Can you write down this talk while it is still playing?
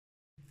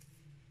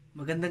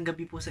Magandang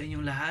gabi po sa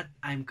inyong lahat.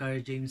 I'm Carl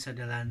James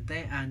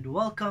Adalante and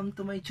welcome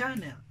to my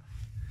channel.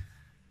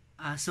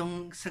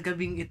 Sa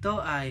gabing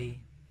ito ay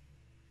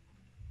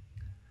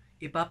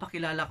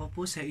ipapakilala ko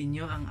po sa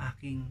inyo ang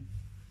aking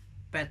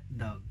pet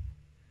dog.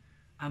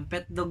 Ang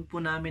pet dog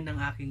po namin ng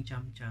aking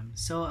cham-cham.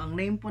 So, ang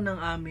name po ng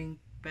aming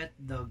pet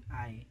dog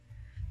ay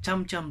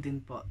cham-cham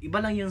din po.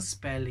 Iba lang yung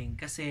spelling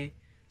kasi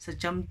sa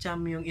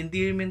cham-cham yung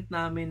endearment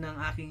namin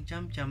ng aking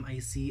cham-cham ay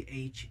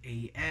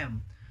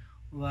C-H-A-M.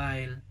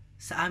 While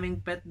sa aming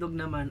pet dog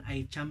naman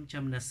ay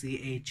cham-cham na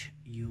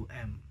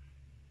C-H-U-M.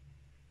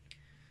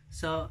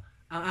 So,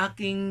 ang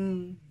aking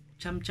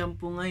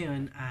cham-cham po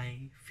ngayon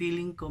ay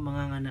feeling ko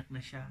manganganak na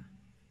siya.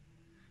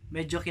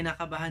 Medyo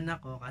kinakabahan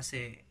ako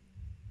kasi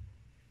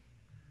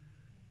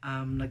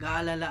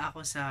nag-aalala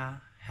ako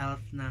sa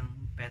health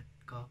ng pet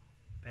ko,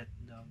 pet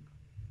dog.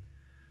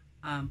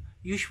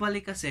 Usually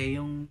kasi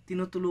yung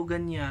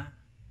tinutulugan niya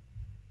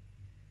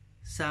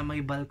sa may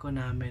balkon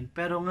namin.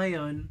 Pero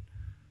ngayon,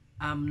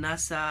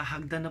 nasa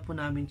hagdan na po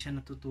namin siya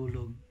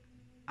natutulog.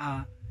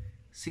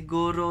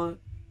 Siguro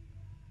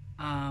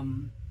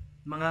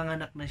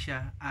manganganak na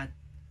siya at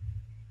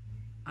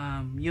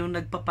yung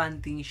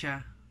nagpapanting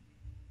siya.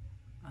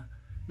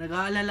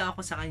 Nag-aalala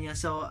ako sa kanya.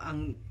 So,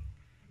 ang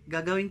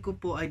gagawin ko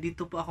po ay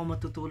dito po ako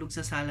matutulog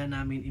sa sala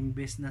namin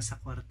imbes na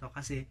sa kwarto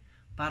kasi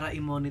para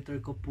i-monitor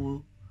ko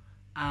po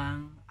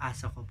ang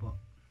aso ko po.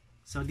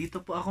 So,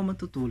 dito po ako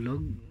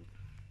matutulog.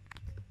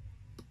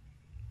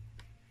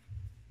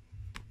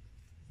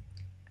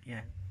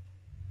 Ayan.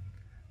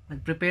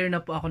 Nag-prepare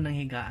na po ako ng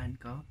higaan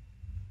ko.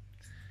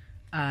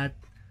 At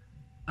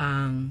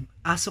ang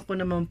aso ko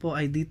naman po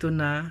ay dito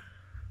na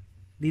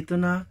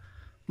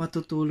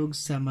matutulog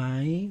sa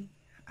may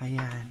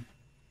ayan.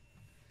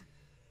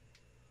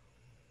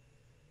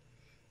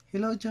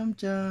 Hello,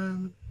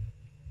 Cham-Cham.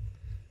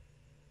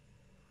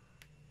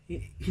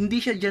 Hindi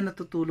siya dyan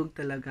natutulog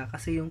talaga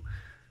kasi yung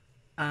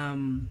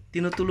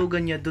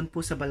tinutulugan niya dun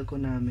po sa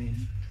balkon namin.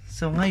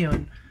 So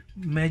ngayon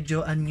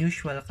medyo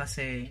unusual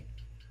kasi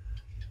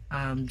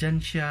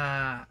dyan siya,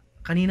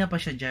 kanina pa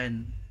siya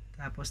dyan,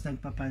 tapos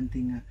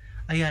nagpapanting nga.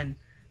 Ayan,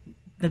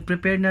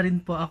 nag-prepare na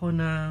rin po ako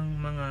ng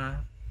mga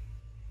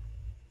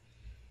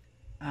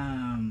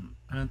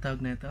anong tawag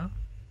na ito?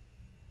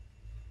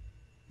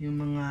 Yung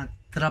mga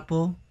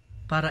trapo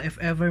para if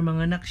ever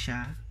manganak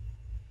siya,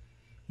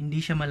 hindi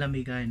siya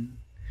malamigan.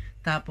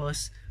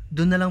 Tapos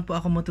doon na lang po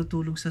ako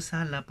matutulog sa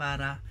sala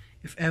para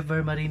if ever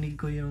marinig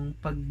ko yung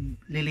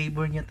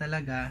pag-labor niya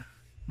talaga,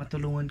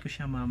 matulungan ko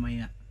siya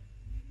mamaya.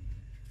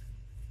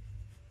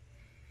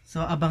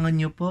 So, abangan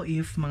nyo po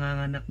if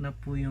manganganak na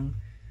po yung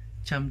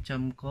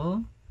cham-cham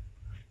ko.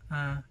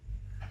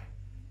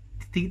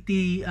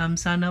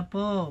 Sana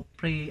po,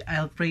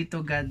 I'll pray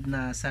to God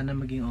na sana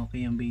maging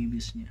okay yung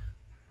babies niya.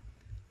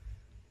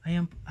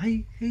 Ayan po.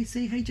 Hey,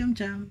 say hi,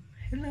 cham-cham.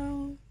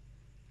 Hello.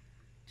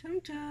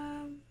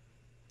 Cham-cham.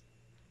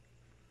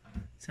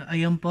 So,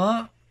 ayan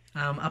po.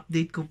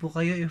 Update ko po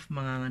kayo if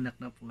manganganak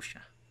na po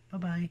siya.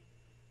 Bye-bye.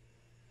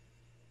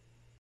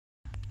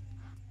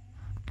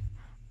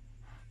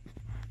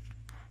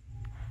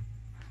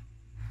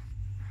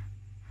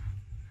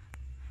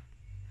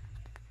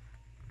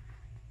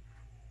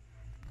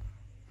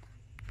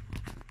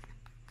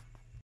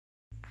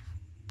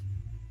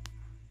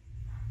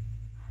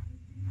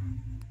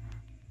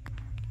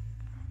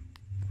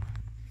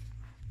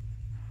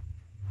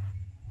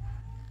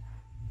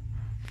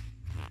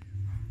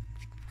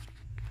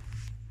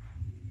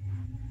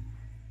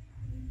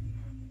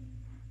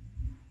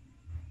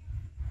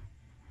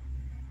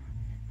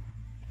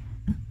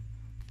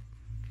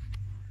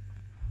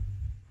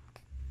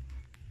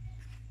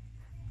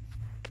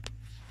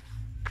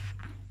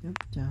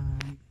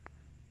 Cham-cham.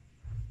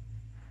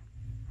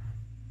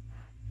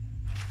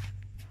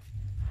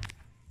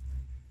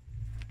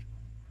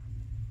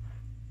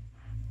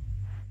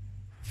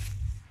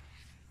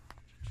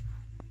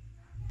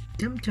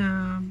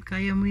 Cham-cham,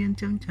 kaya mo yan,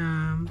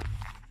 cham-cham.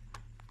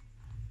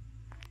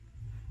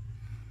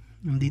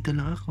 Nandito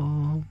lang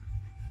ako.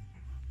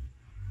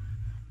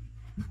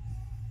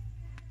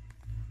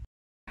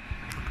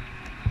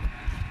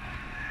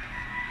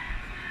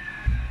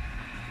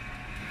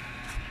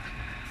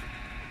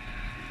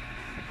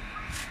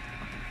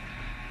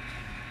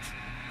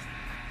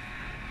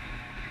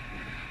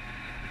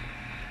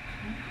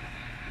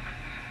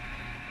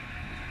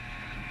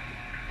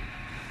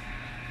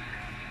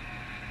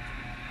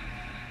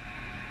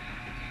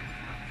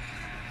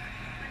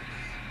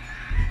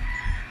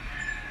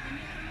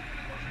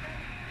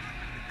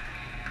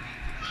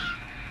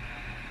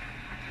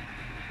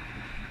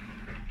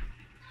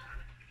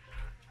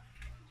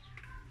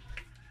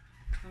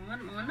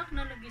 Mga anak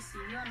na lagi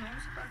siya, no?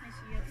 Sa ni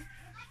siya.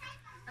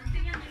 Ante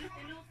yan,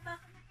 ilot-ilota.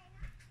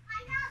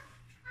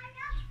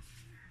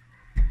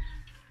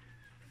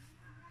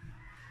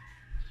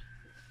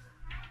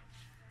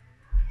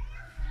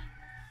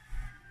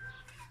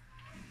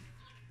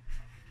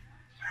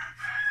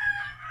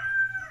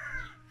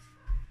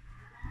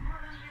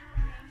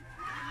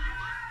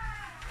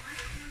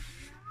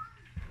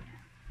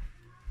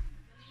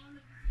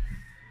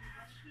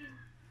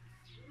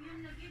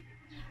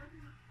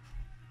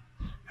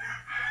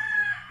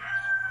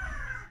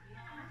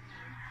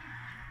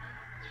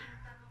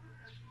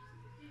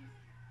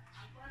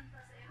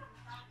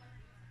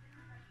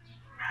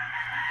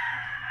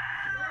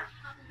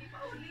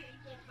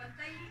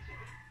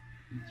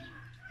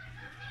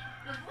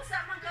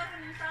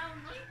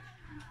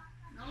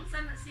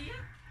 siya.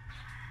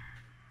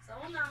 Sa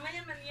una,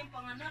 ngayon man yung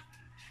panganak.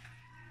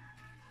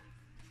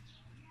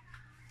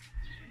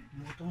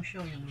 Mutong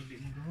siya yung hindi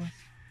mo gawas.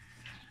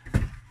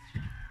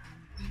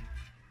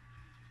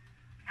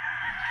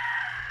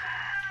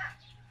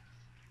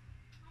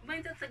 Ba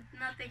yung tatag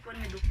natin ko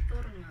ni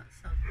doktor nga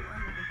sa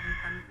kuan,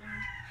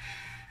 ipapangutanan.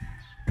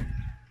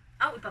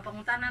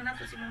 Ipapangutanan na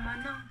to si Mong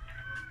Manang.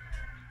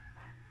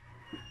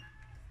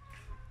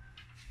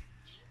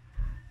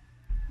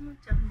 Ano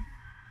dyan?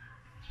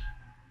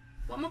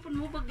 Huwag mo po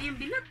mo yung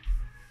bilat.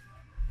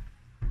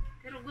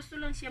 Pero gusto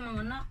lang siya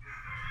manganak.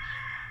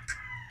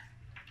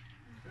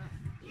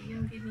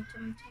 Yung gini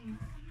cham-cham.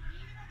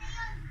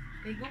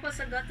 Pahigo ka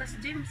sa gatas,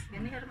 James.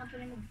 Gani haraman to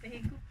rin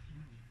magpahigo.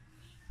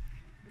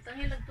 Butang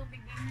hilag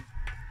tubig din.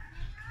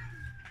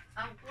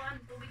 Ang kuhan,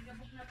 tubig na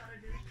buk na para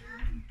dito.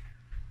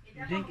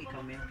 Mag-drink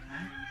ikaw, Mel,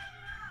 ha?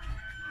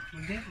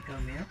 Mag-drink ikaw,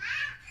 Mel?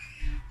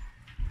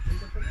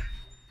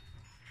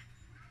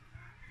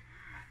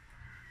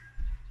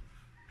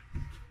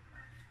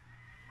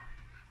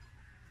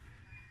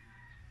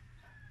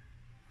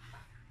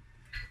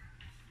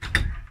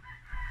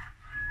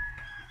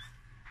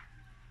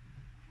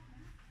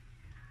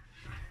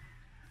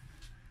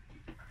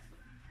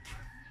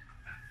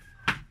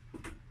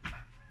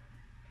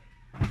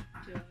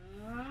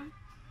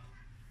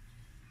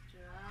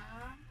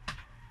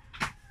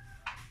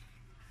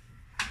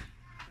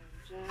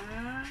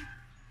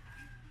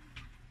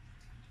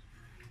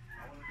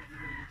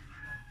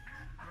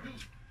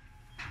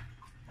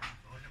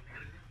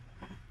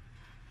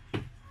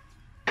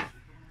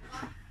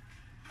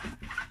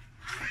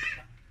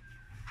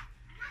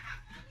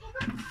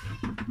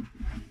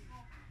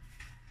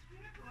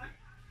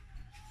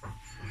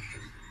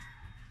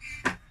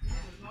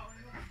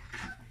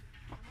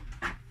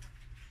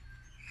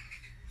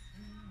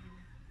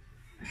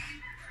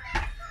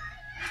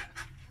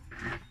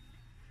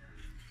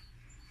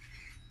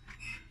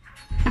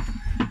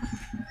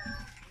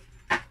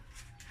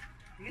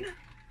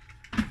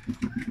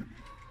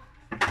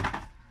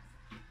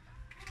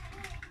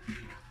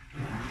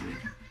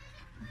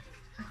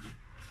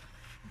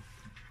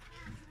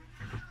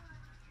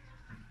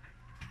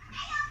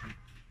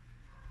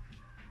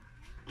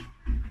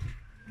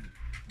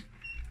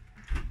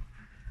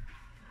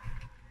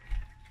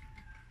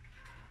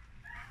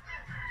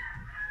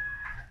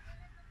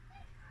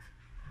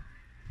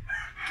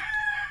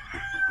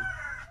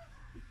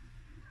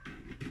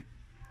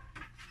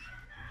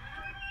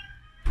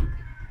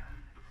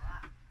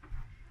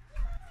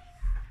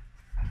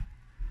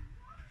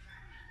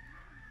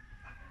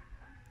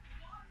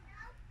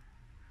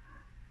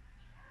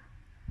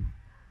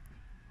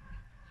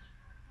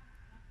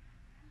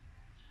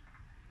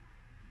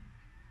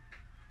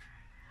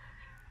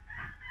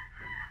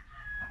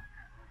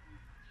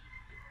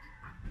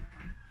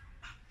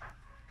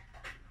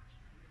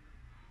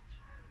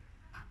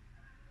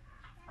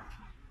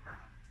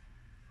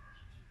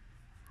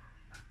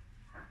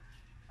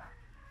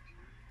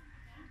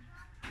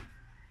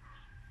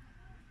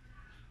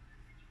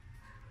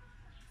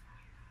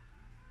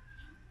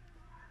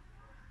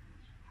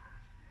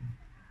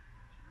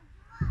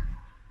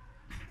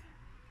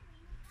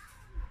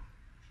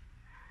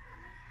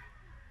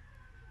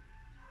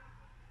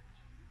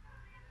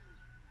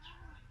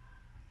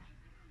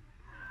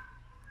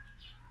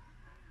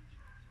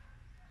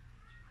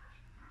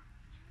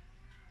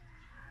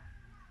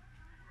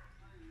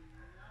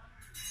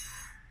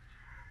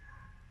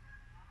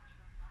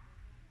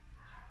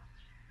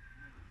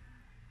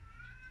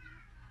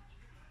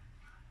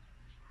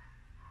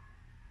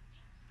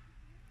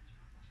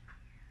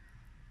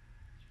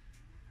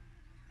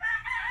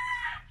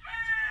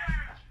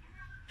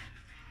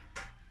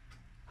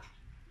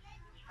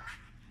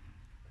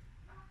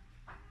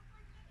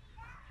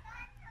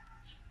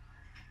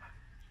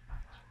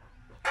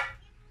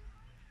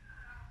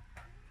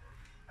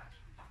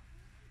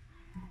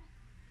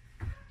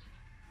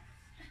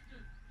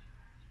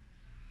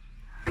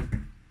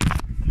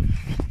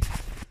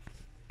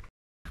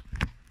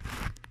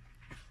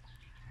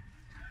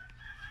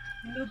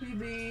 Hello,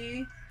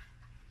 baby.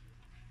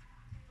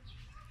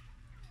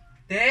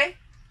 Te?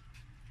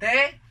 Te?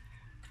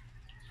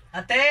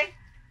 Ate?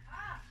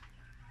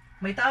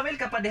 May towel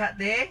ka pa diha,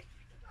 te?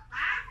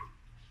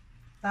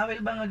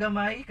 Towel ba nga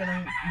gamay?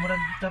 Kanang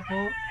murag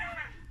tapo?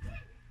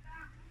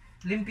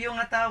 Limpyo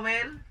nga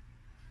towel?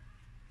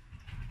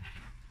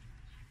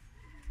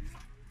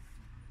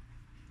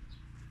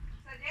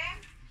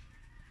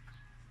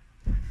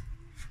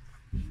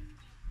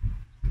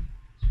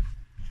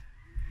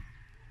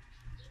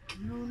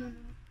 No.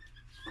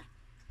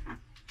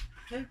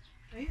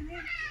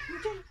 Ayun.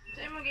 Cham.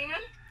 Sa'yo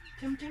mag-ingan?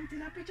 Cham,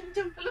 tilapia,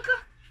 cham. Halo ka.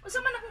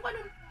 Masa man akong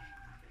kanon?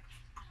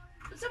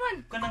 Masa man?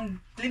 Kanang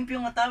limpyo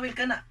nga towel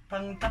ka na.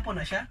 Pang tapo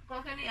na siya?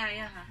 Kuha ka ni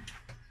Aya ha.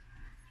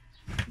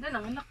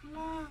 Ang anak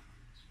mo.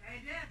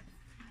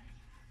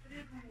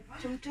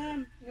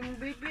 Cham. Yung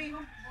baby.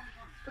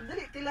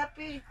 Padali,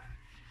 tilapia.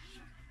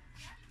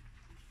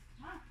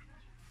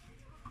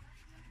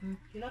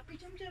 Tilapia,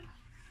 cham.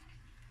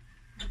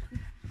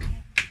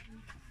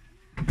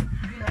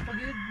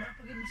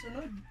 napagid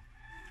sunod.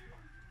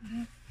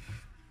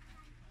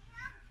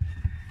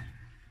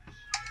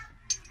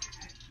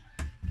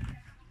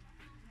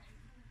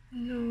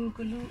 Hello,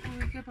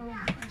 kaluoy ka pa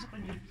wag sa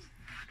kanya.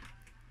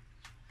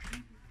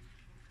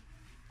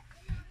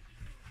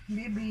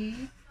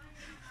 Baby.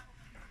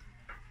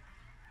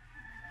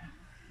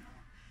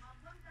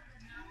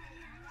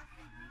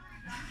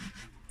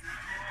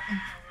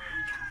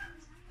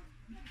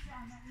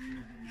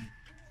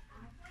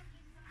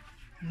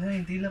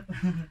 Hindi lang po.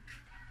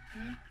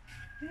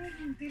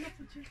 Hindi lang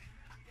po siya.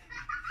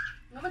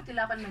 Ngayon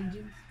tilapan man,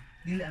 Jim.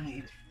 Dili ang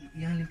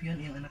iyang limpiyon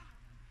iyang anak.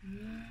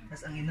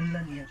 Tapos ang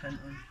inunlan iyang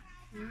kanon.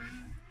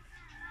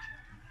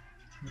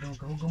 Bro,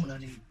 kahugaw mo na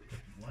ni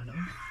wala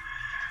oh.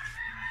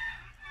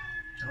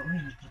 Oo,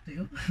 yung tutoy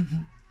oh.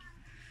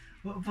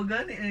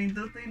 Pagani, ang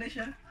tutoy na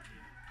siya.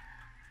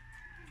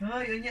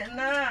 Hoy, unya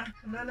na.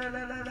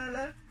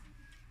 La.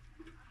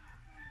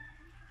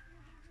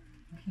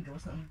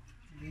 Gawas na ang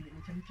lili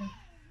ni Cham-Cham.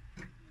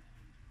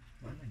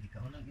 Wala, hindi ka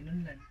walang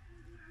inunlan.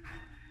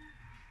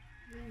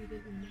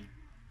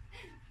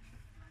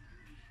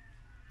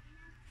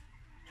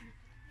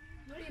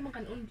 Wala yung mga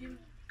kanon, Jim.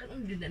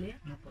 Kanon din na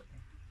niya. Ano po?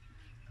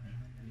 Ang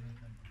inunlan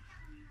yung kanon.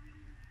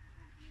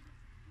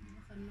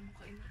 Makan na mo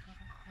kain.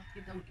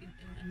 Kakakakit ang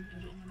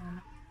doon ng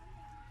anak.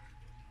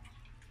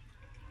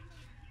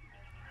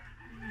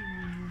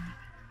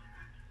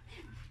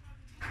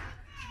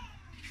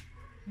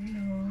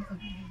 Hello.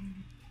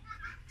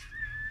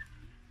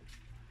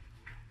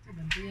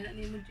 Bantuyan na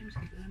niya mo, Jim.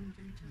 Sige lang mo,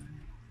 Jim.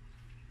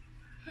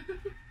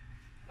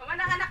 Mama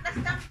ng anak na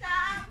si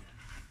Cham-Cham.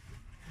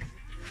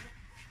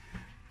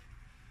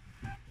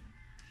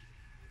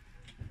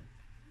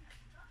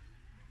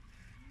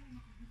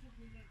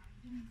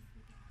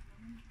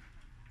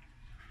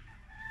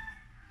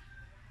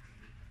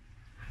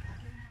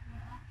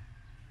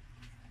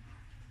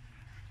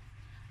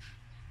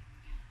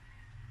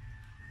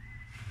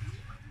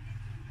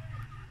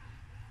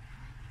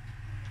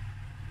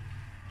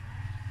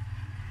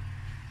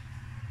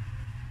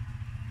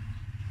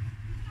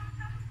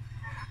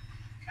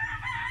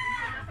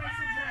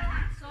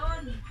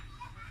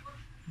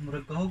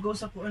 Murag kahugaw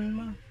sa kuan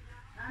ma.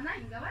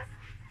 Nanay, gawas?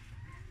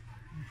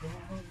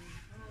 Kahugaw.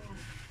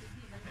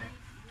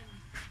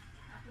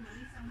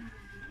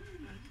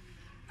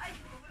 Ay,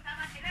 pupunta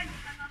ka sila. Hindi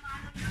ka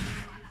mamano na.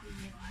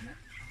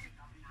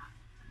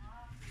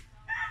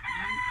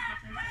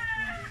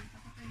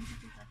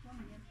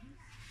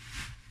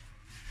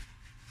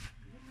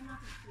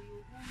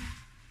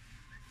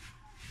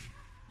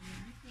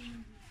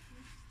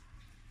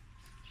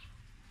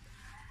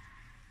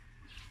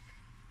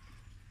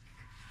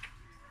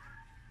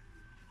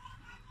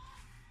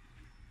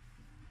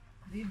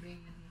 Baby.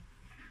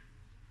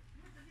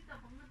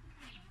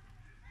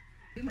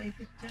 Hindi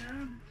maipit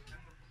siya.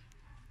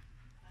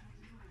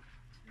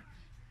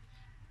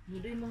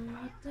 Buday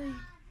mga atay.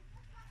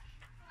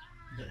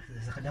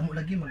 Sa kadamo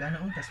lagi magana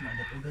on tas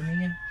maadat og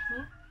gani niya.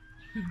 Oh?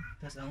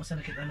 Tas ang usa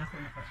nakita anak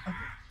ko naka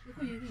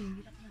Agoy,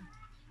 gilak na.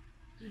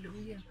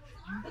 Lulong yan.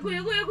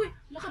 Agoy.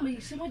 Laka may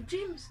sama,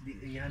 James. di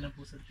iyan na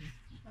po sa ti.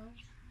 Oh.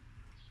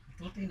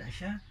 Tutoy na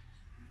siya.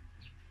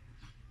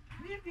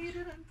 Baby,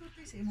 ang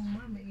tutoy sa imong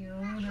mami.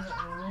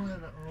 Lalao.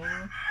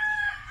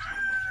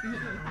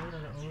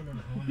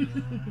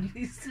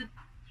 Listen.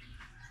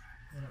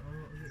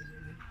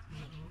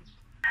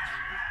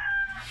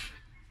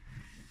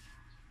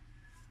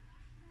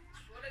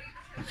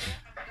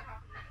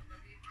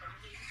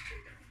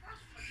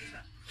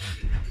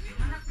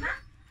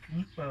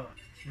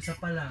 Isa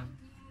pa lang.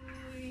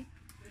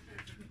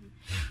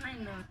 Ay,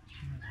 no.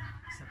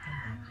 Isa pa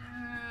lang.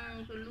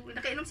 Kaluoy.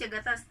 Nakainom siya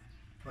gatas.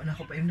 Wala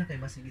ko pa im na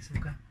kay basig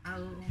isuka.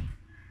 Oo.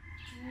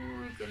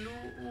 Uy,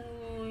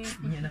 kaluoy.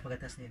 Inya na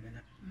pagatas niya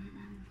anak.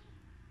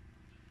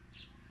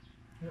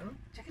 Oo.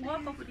 Wala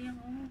pa po diyan.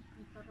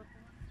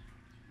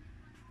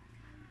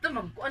 Ito,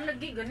 magkuhan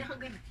lagi. Ganyan ka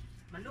ganyan.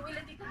 Maluwi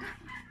lagi ka.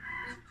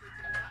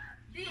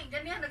 Di,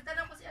 ganyan.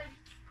 Nagtanong ko siya.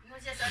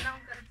 Ingon siya sa anang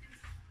karatis.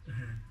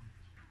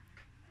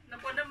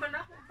 Nakuha naman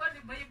ako ba?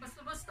 Di ba yung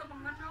basta-basta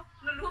mga anak?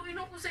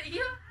 Naluwin ako sa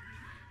iya.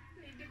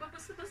 Di ba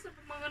basta-basta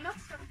mga anak?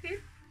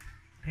 Sakit.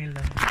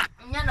 Hello.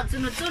 Nya,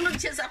 nagsunod-sunod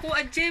siya sa ako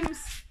at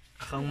James.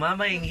 Akong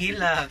mama yung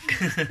hilak.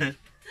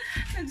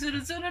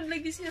 Nagsunod-sunod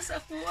lagi siya sa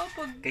ako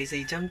pag... Kaysa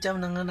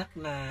i-cham-cham ng anak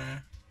na.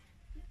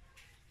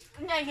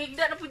 Nya,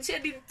 higda na po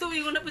siya dito.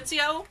 Ingon na po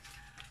siya.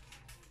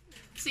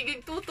 Sige,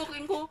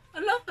 tutukin ko.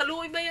 Ala,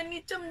 kaluoy ba yan ni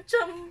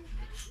Cham-Cham?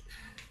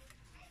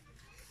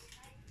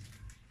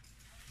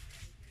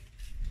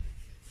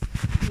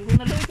 Ingon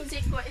na lang ko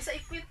siya. Isa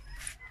ikwit.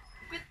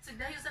 Ikwit.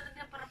 Sidayo sa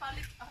kanya para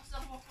palit. Ako sa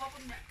mukha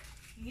niya.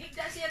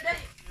 Higda siya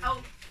dahi. Aw,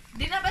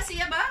 di na ba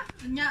siya ba?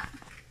 Nya,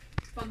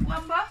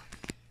 pagkuhan ba?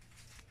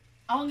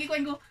 Awang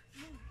gikuin ko.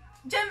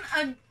 Diyan,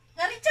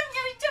 ngaricham.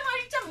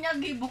 Nya,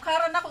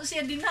 gibukaran ako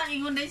siya din na.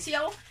 Ingon dahil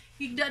siya.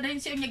 Higda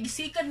dahil siya. Nya,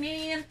 gisikan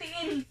niya yung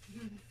tiil.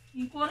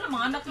 Ikaw na,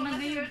 mga anak na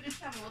ngayon.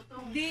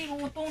 Di,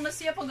 utong na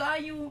siya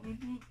pag-ayo.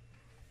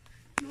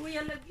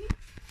 Luya lagi.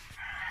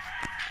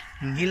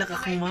 Hilak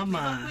akong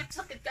mama. Quit,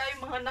 sakit kayo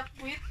mga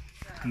nakwit.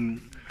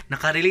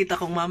 Nakarelate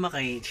akong mama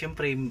kay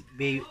syempre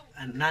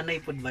nanay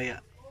pud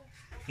baya.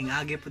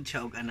 Hingagi pud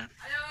siya og anak.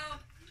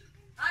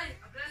 Ay,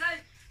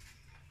 ablalay.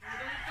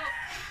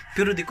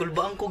 Pero di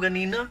kulbaan ko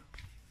ganina.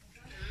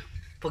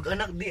 Pag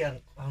anak di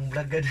ang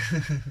vlogad.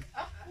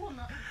 Ako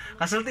na.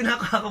 Kasultin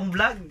ako akong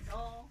vlog.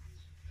 Oo.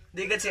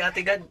 Di gad si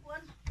Ate Gad.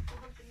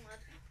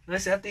 Nga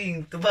si Ate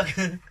yung tubag.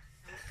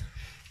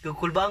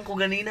 Kulbaan ko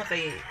ganina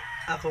kay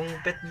akong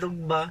pet dog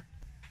ba.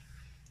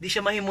 Di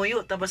siya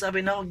mahimuyo, tapos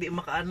sabi na ako, di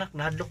makaanak,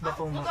 nahadlok ba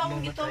akong Huwag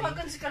akong mamatay.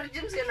 gitawagan si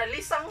Karjim siya,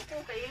 nalisang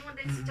ko, kaya mo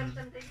din si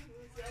Chamchan tayo.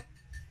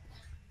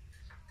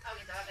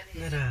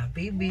 Nara,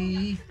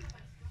 baby.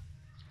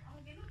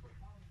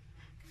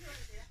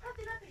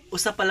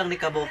 Usa pa lang ni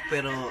Kabok,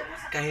 pero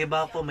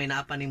kahiba ko may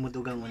naapa ni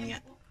Mudugang unya.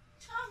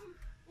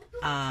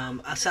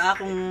 Sa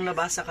akong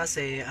nabasa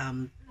kasi,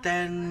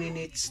 10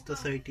 minutes to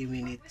 30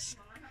 minutes.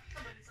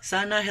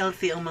 Sana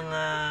healthy ang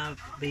mga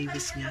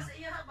babies niya.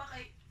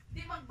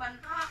 Di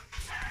magbanha.